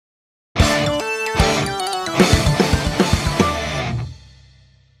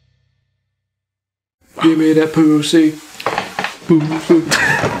Give me that pussy.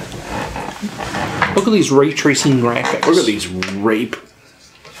 Look at these ray tracing graphics. Look at these rape.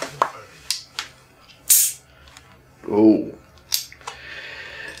 Oh.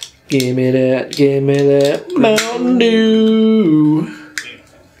 Give me that Mountain Dew.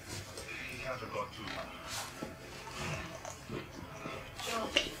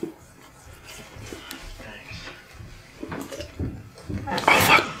 Oh,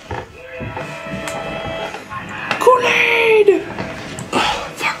 fuck. Kool-Aid!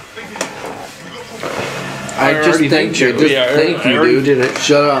 Oh, fuck. I just thanked you. Thank you, dude. Did it.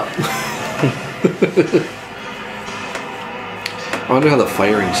 Shut up. I wonder how the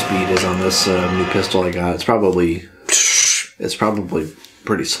firing speed is on this new pistol I got. It's probably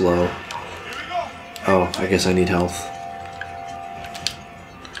pretty slow. Oh, I guess I need health.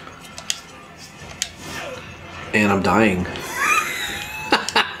 And I'm dying.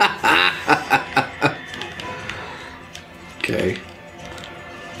 Okay.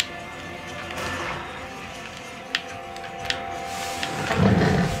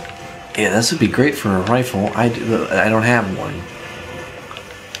 Yeah, this would be great for a rifle. I don't have one.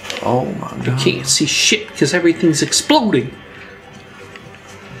 Oh my god. You can't see shit because everything's exploding.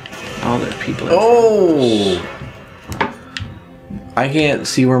 Oh, there are people. Oh! I can't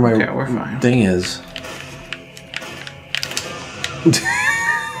see where my thing is.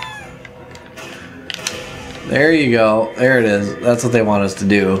 There you go. There it is. That's what they want us to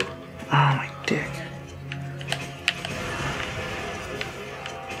do. Oh my dick.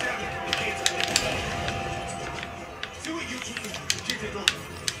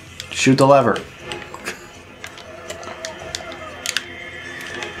 Shoot the lever.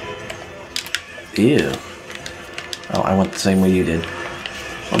 Ew. Oh, I went the same way you did.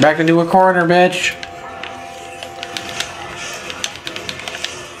 We're back into a corner, bitch.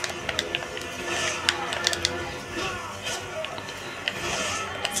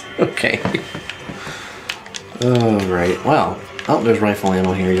 Okay. Alright, well. Oh, there's rifle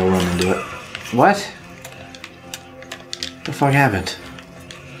ammo here. You'll run into it. What? What the fuck happened?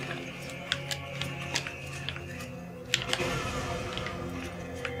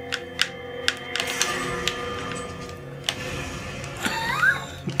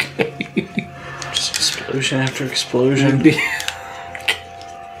 Just explosion after explosion. Yeah,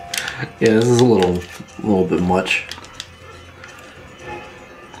 this is a little bit much.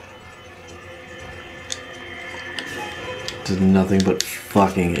 This is nothing but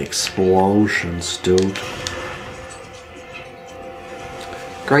fucking explosions, dude.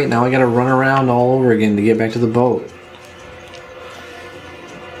 Great, now I gotta run around all over again to get back to the boat.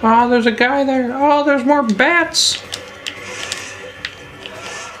 Oh, there's a guy there. Oh, there's more bats.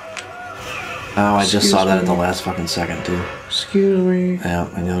 Oh, I just saw that at the last fucking second, too. Excuse me. Yeah,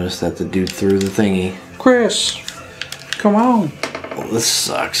 I noticed that the dude threw the thingy. Chris, come on. Oh, this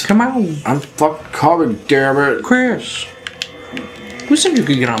sucks. Come on. I'm fucking coming, damn it. Chris. Who said you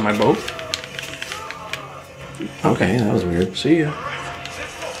could get on my boat? Okay, that was weird. See ya.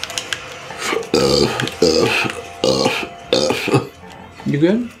 You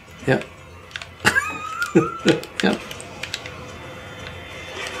good? Yep. Yep.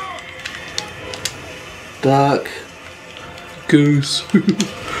 Duck. Goose.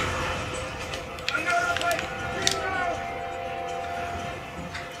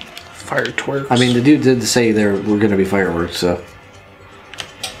 Fire twerks. I mean, the dude did say there were going to be fireworks, so.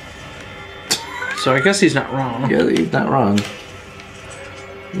 So I guess he's not wrong. Yeah, he's not wrong.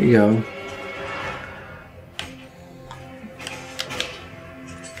 Here you go.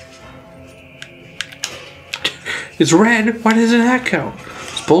 It's red. Why doesn't that count?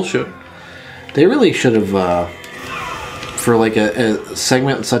 It's bullshit. They really should have, for like a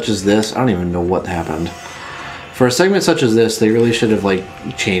segment such as this, I don't even know what happened. For a segment such as this, they really should have like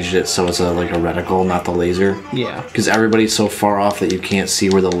changed it so it's like a reticle, not the laser. Yeah. Because everybody's so far off that you can't see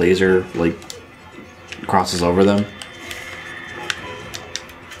where the laser like crosses over them.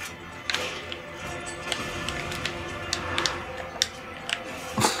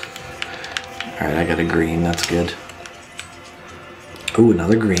 Alright, I got a green, that's good. Ooh,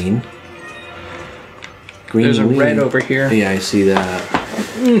 another green. Green. There's a red over here. Yeah, I see that.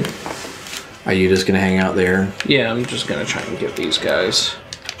 Are you just gonna hang out there? Yeah, I'm just gonna try and get these guys.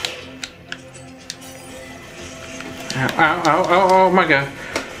 Ow, ow, ow, ow, oh my god.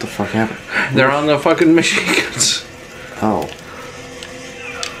 What the fuck happened? They're on the fucking machine guns. Oh.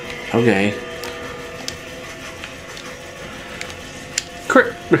 Okay.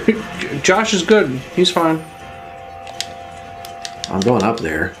 Josh is good. He's fine. I'm going up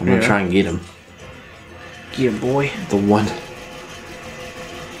there. I'm gonna try and get him. Yeah, boy. The one.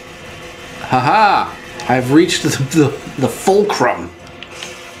 Haha! I've reached the fulcrum,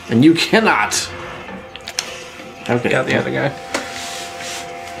 and you cannot. Okay. Got the other guy.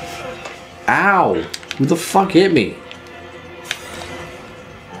 Ow! Who the fuck hit me?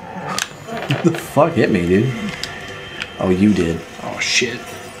 Who the fuck hit me, dude? Oh, you did. Oh shit.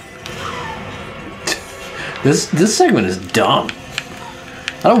 This segment is dumb.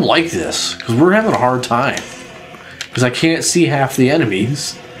 I don't like this because we're having a hard time because I can't see half the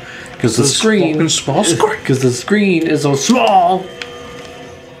enemies because the screen because the screen is so small.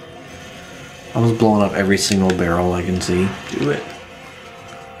 I was blowing up every single barrel I can see. Do it.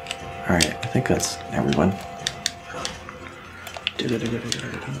 All right, I think that's everyone.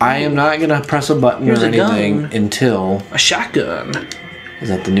 I am not gonna press a button or anything until a shotgun. Is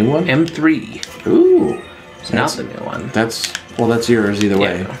that the new one? M3. Ooh, it's not the new one. That's yours either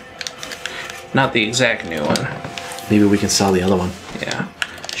way. Not the exact new one. Maybe we can sell the other one. Yeah.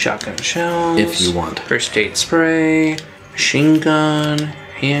 Shotgun shells. If you want. First aid spray. Machine gun.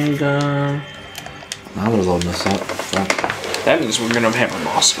 Handgun. I was loading this up. Fuck. That means we're gonna have a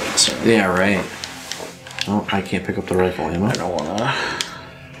boss fight soon. Yeah, right. Oh, I can't pick up the rifle ammo. I don't wanna.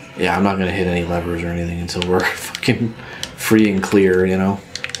 Yeah, I'm not gonna hit any levers or anything until we're fucking free and clear, you know?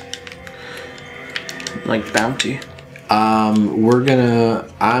 Like bounty. I'm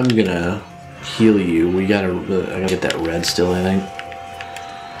gonna heal you. I gotta get that red still, I think.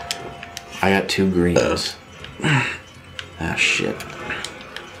 I got 2 greens. Ah, shit.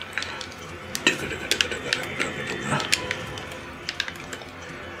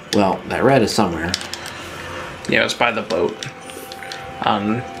 Well, that red is somewhere. Yeah, it's by the boat.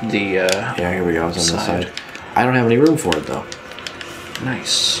 On the, yeah, here we go. It's on this side. I don't have any room for it, though.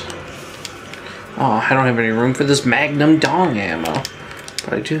 Nice. Oh, I don't have any room for this Magnum Dong ammo.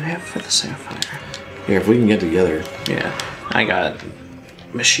 But I do have for the Sapphire. Here, if we can get together. Yeah. I got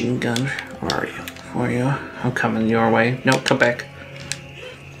machine gun. Where are you? For you. I'm coming your way. No, come back.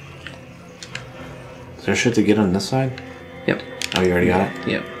 Is there shit to get on this side? Yep. Oh, you already got it?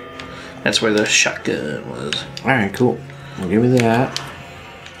 Yep. That's where the shotgun was. Alright, cool. Well, give me that.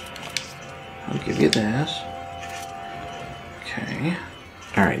 I'll give you that. Okay.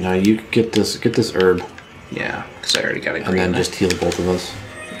 Alright, now you get this herb. Yeah, because I already got a green. And then just heal both of us.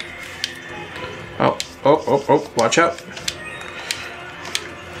 Oh, watch out.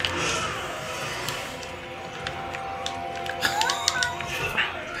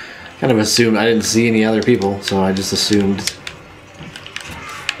 Kind of assumed I didn't see any other people, so I just assumed.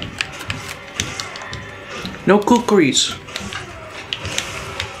 No kukris.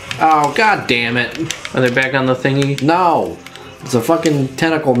 Oh, god damn it. Are they back on the thingy? No. It's a fucking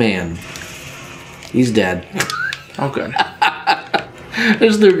tentacle man. He's dead. Oh, good. I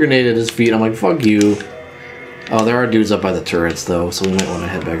just threw a grenade at his feet. I'm like, fuck you. Oh, there are dudes up by the turrets, though, so we might want to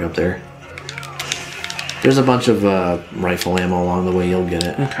head back up there. There's a bunch of rifle ammo along the way. You'll get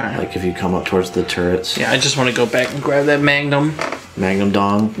it. Okay. Like if you come up towards the turrets. Yeah, I just want to go back and grab that Magnum. Magnum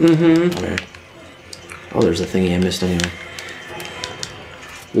Dong? Mm-hmm. Okay. Oh, there's a thingy I missed anyway.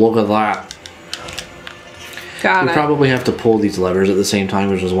 Look at that. Got it. We probably have to pull these levers at the same time,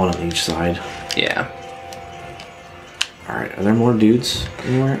 which is one on each side. Yeah. Alright, are there more dudes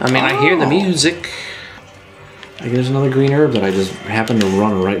anywhere? I mean, I hear the music. I guess there's another green herb that I just happened to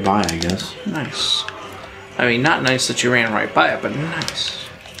run right by, I guess. Nice. I mean, not nice that you ran right by it, but nice.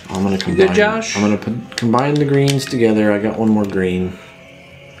 I'm gonna combine. Good, Josh? I'm gonna combine the greens together. I got one more green.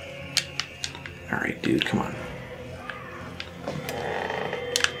 Alright, dude, come on.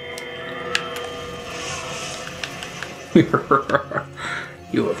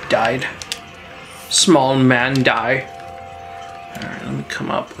 You have died. Small man die. Alright, let me come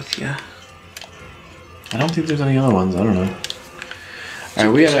up with you. I don't think there's any other ones. I don't know.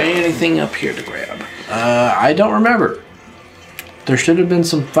 Alright, Is there anything up here to grab? I don't remember. There should have been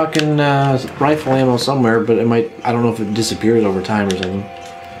some fucking rifle ammo somewhere, but it might. I don't know if it disappears over time or something.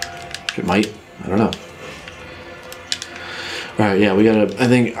 It might. I don't know. Alright, yeah, we gotta. I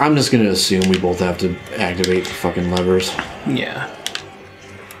think. I'm just gonna assume we both have to activate the fucking levers. Yeah.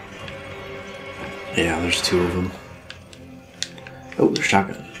 Yeah, there's 2 of them. Oh, there's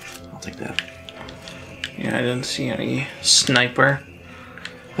shotgun. I'll take that. Yeah, I didn't see any sniper.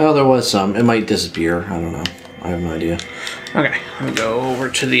 Oh, there was some. It might disappear. I don't know. I have no idea. Okay, let me go over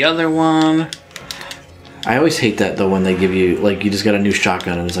to the other one. I always hate that though when they give you like you just got a new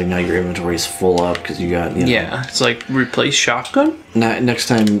shotgun and it's like now your inventory is full up because you got you know. Yeah, it's like replace shotgun. Next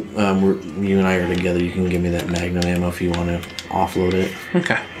time you and I are together, you can give me that Magnum ammo if you want to offload it.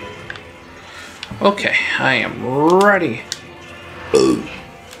 Okay. Okay, I am ready.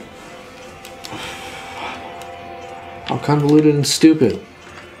 How convoluted and stupid.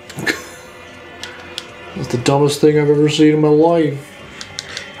 the dumbest thing I've ever seen in my life.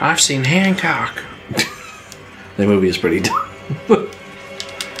 I've seen Hancock. That movie is pretty dumb.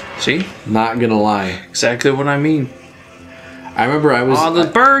 See? Not gonna lie. Exactly what I mean. I remember I was... Oh, the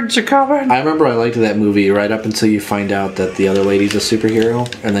birds are coming! I remember I liked that movie right up until you find out that the other lady's a superhero,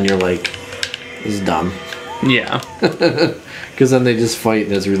 and then you're like, this is dumb. Yeah. Because then they just fight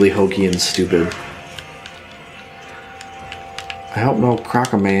and it's really hokey and stupid. I hope no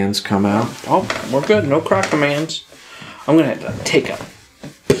Crocomans come out. Oh, we're good. No Crocomans. I'm gonna have to take a...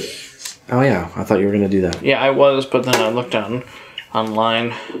 Oh yeah, I thought you were gonna do that. Yeah, I was, but then I looked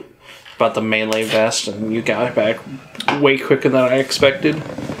online about the melee vest, and you got it back way quicker than I expected.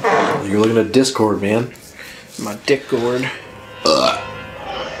 You're looking at Discord, man. My dick gourd. Oh,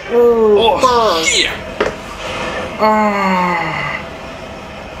 Yeah.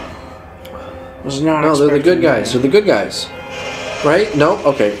 Was not no, they're the good expecting guys. They're the good guys. Right? No?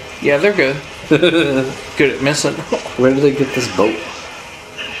 Okay. that. Yeah, they're good. Good at missing. Where did they get this boat?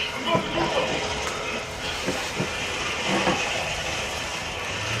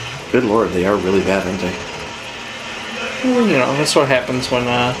 Good lord, they are really bad, aren't they? Well, you know, that's what happens when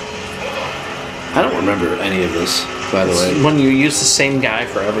I don't remember any of this, by the way. when you use the same guy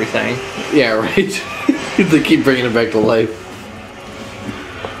for everything. Yeah, right. They keep bringing it back to life.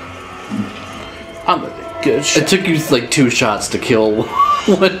 I'm a good shot. It took you like 2 shots to kill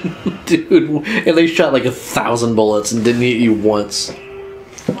one dude, and they shot like 1,000 bullets and didn't hit you once.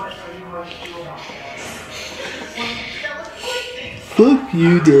 Fuck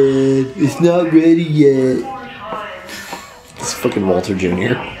you, Dad. It's not ready yet. It's fucking Walter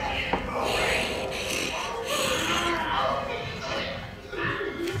Jr.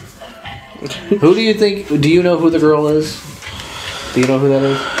 Who do you think? Do you know who the girl is? Do you know who that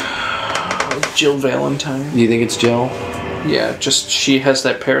is? Jill Valentine. Do you think it's Jill? Yeah, just she has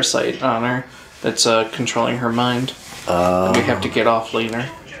that parasite on her that's controlling her mind. And we have to get off later.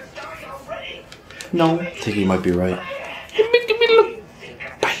 No. I think you might be right.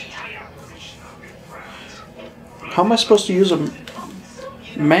 How am I supposed to use a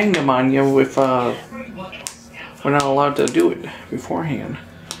magnum on you if we're not allowed to do it beforehand?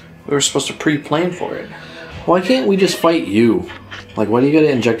 We were supposed to pre-plan for it. Why can't we just fight you? Like, why do you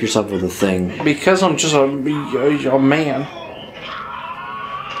gotta inject yourself with a thing? Because I'm just a man.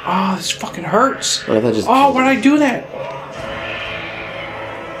 Oh, this fucking hurts. What if I just Oh, why'd I do that?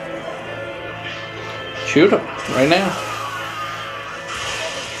 Shoot him right now.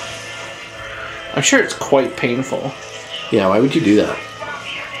 I'm sure it's quite painful. Yeah, why would you do that?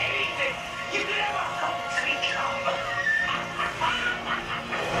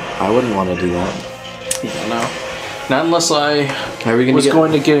 I wouldn't want to do that. Yeah, no. Not unless I How are we gonna was get?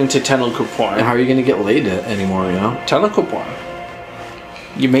 going to get into tentacle porn. How are you gonna get laid anymore? You know? Tentacle porn.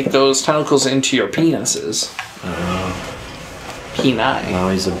 You make those tentacles into your penises. Peni. Now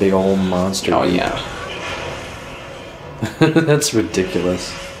he's a big old monster. Oh, dude. yeah. That's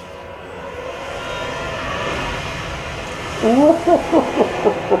ridiculous.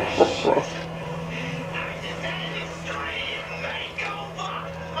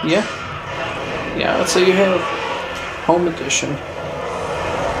 Yeah. Yeah, let's say you have home edition.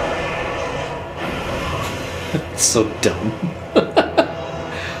 It's so dumb.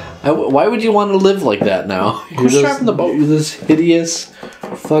 Why would you want to live like that now? Who's driving the boat? You're this hideous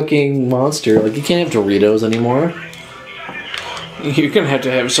fucking monster. Like, you can't have Doritos anymore. You're gonna have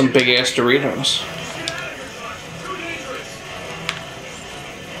to have some big ass Doritos.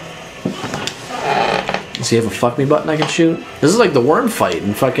 Does he have a fuck me button I can shoot? This is like the worm fight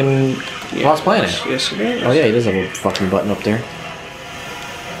in fucking Lost Planet. Yes, it is. Oh yeah, he does have a fuck me button up there.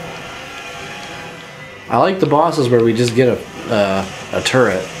 I like the bosses where we just get a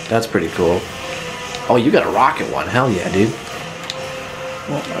turret. That's pretty cool. Oh, you got a rocket one. Hell yeah, dude.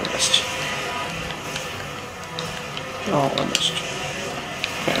 Oh, I missed. Oh, I missed.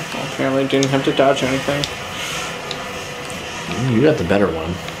 Okay, well, apparently I didn't have to dodge anything. You got the better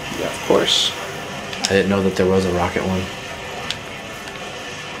one. Yeah, of course. I didn't know that there was a rocket one.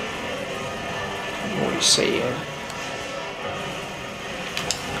 What do you say?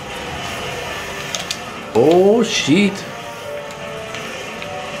 Oh, shit.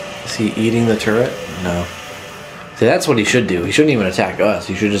 Is he eating the turret? No. See, that's what he should do. He shouldn't even attack us.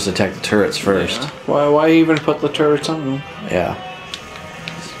 He should just attack the turrets first. Yeah. Why even put the turrets on him? Yeah.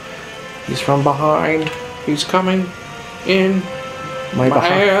 He's from behind. He's coming in My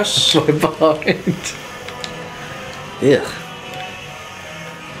behind. ass. My behind. Ugh.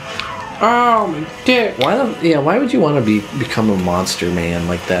 Oh, my dick. Why would you want to become a monster man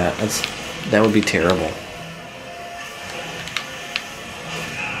like that? That would be terrible.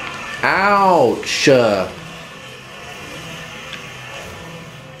 Ouch!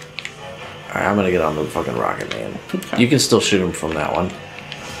 Alright, I'm gonna get on the fucking rocket, man. Okay. You can still shoot him from that one.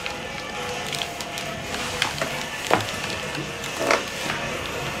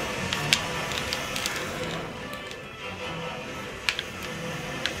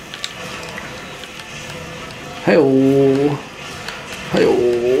 Hey-oh.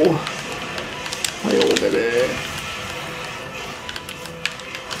 Hey-oh. Hey-oh, baby.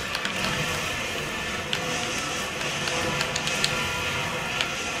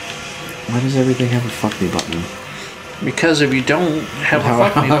 Why does everything have a fuck me button? Because if you don't have a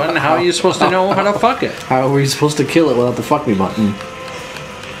fuck me button, how are you supposed to know how to fuck it? How are we supposed to kill it without the fuck me button?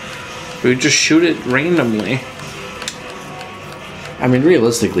 We just shoot it randomly. I mean,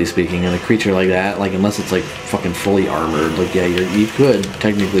 realistically speaking, in a creature like that, like unless it's like fucking fully armored, like yeah, you could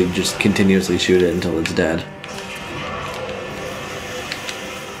technically just continuously shoot it until it's dead.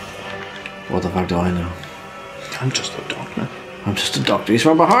 What the fuck do I know? I'm just a doctor. I'm just a doctor. He's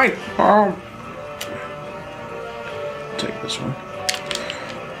from behind. Oh. Take this one.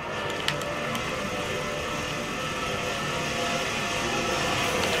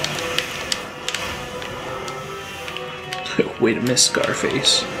 Way to miss,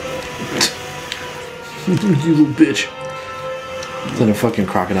 Scarface. You little bitch. Then a fucking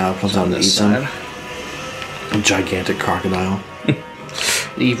crocodile comes out and eats him. A gigantic crocodile.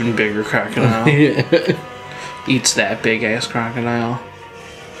 Even bigger crocodile. Yeah. Eats that big ass crocodile.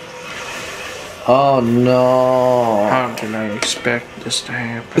 Oh no. How did I expect this to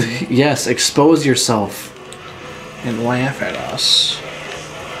happen? Yes, expose yourself. And laugh at us.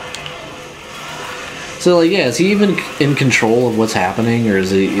 So like, yeah, is he even in control of what's happening, or is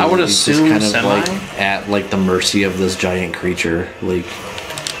he? I would he's assume just kind of semi. like at like the mercy of this giant creature. Like,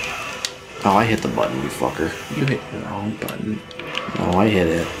 oh, I hit the button, you fucker. You hit the wrong button. Oh, I hit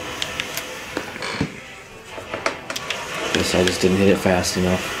it. Guess I just didn't hit it fast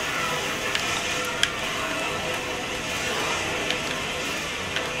enough.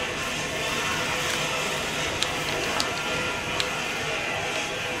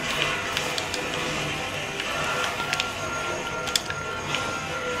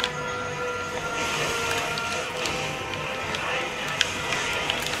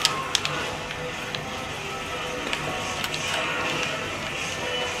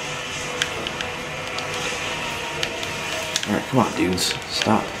 Alright, come on, dudes.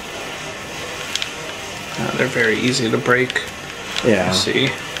 Stop. They're very easy to break. Yeah. You see.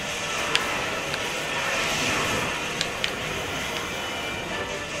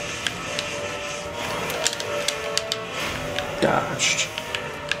 Dodged.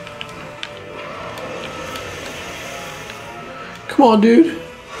 Come on, dude.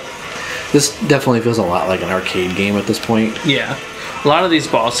 This definitely feels a lot like an arcade game at this point. Yeah. A lot of these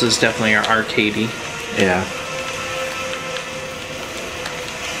bosses definitely are arcadey. Yeah.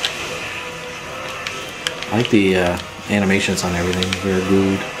 I like the animations on everything. Very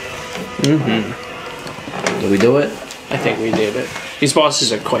good. Mm-hmm. Did we do it? I think we did it. These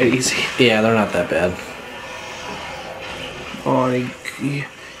bosses are quite easy. Yeah, they're not that bad. Oh, he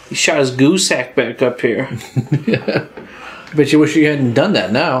shot his goose sack back up here. Yeah. I bet you wish you hadn't done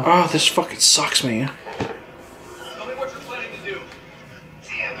that now. Oh, this fucking sucks, man. Tell me what you're planning to do.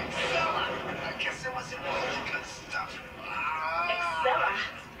 Damn it, fella. I guess it wasn't all the good stuff.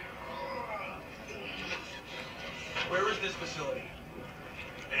 Where is this facility?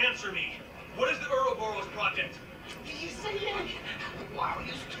 Answer me. What is the Ouroboros project? You say that? Wow,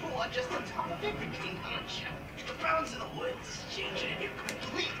 you two are just on top of everything, aren't you? The balance of the woods is changing and you're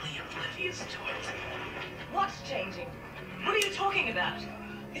completely oblivious to it. What's changing? What are you talking about?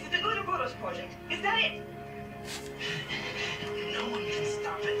 Is it the Ouroboros project? Is that it? No one can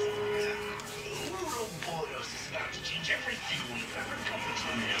stop it. Ouroboros is about to change everything we've ever come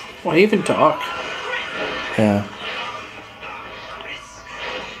to know. Why even talk? Yeah. Chris.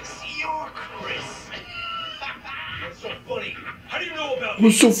 You're Chris. What's so funny? How do you know about me?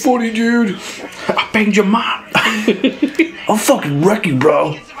 What's so funny, dude? I banged your mom. I'll fucking wreck you,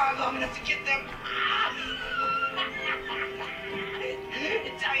 bro. You survived long enough to get them.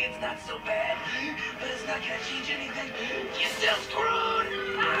 Italian's not so bad, but it's not gonna change anything. You're still screwed.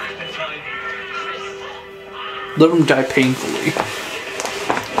 Italian. Chris. Let him die painfully.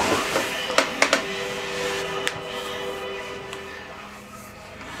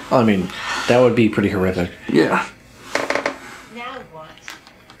 I mean, that would be pretty horrific. Yeah. Now what?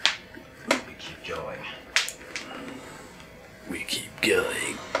 We keep going. We keep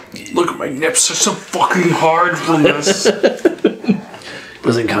going. Look at my nips. They're so fucking hard from this.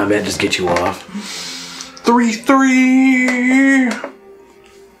 Doesn't combat just get you off? 3-3.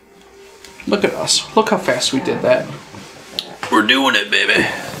 Look at us. Look how fast we did that. We're doing it, baby.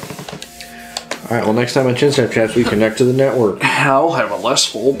 Alright, well next time on Chinstrap Chaps we connect to the network. I'll have a less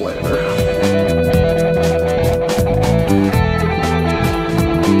full bladder.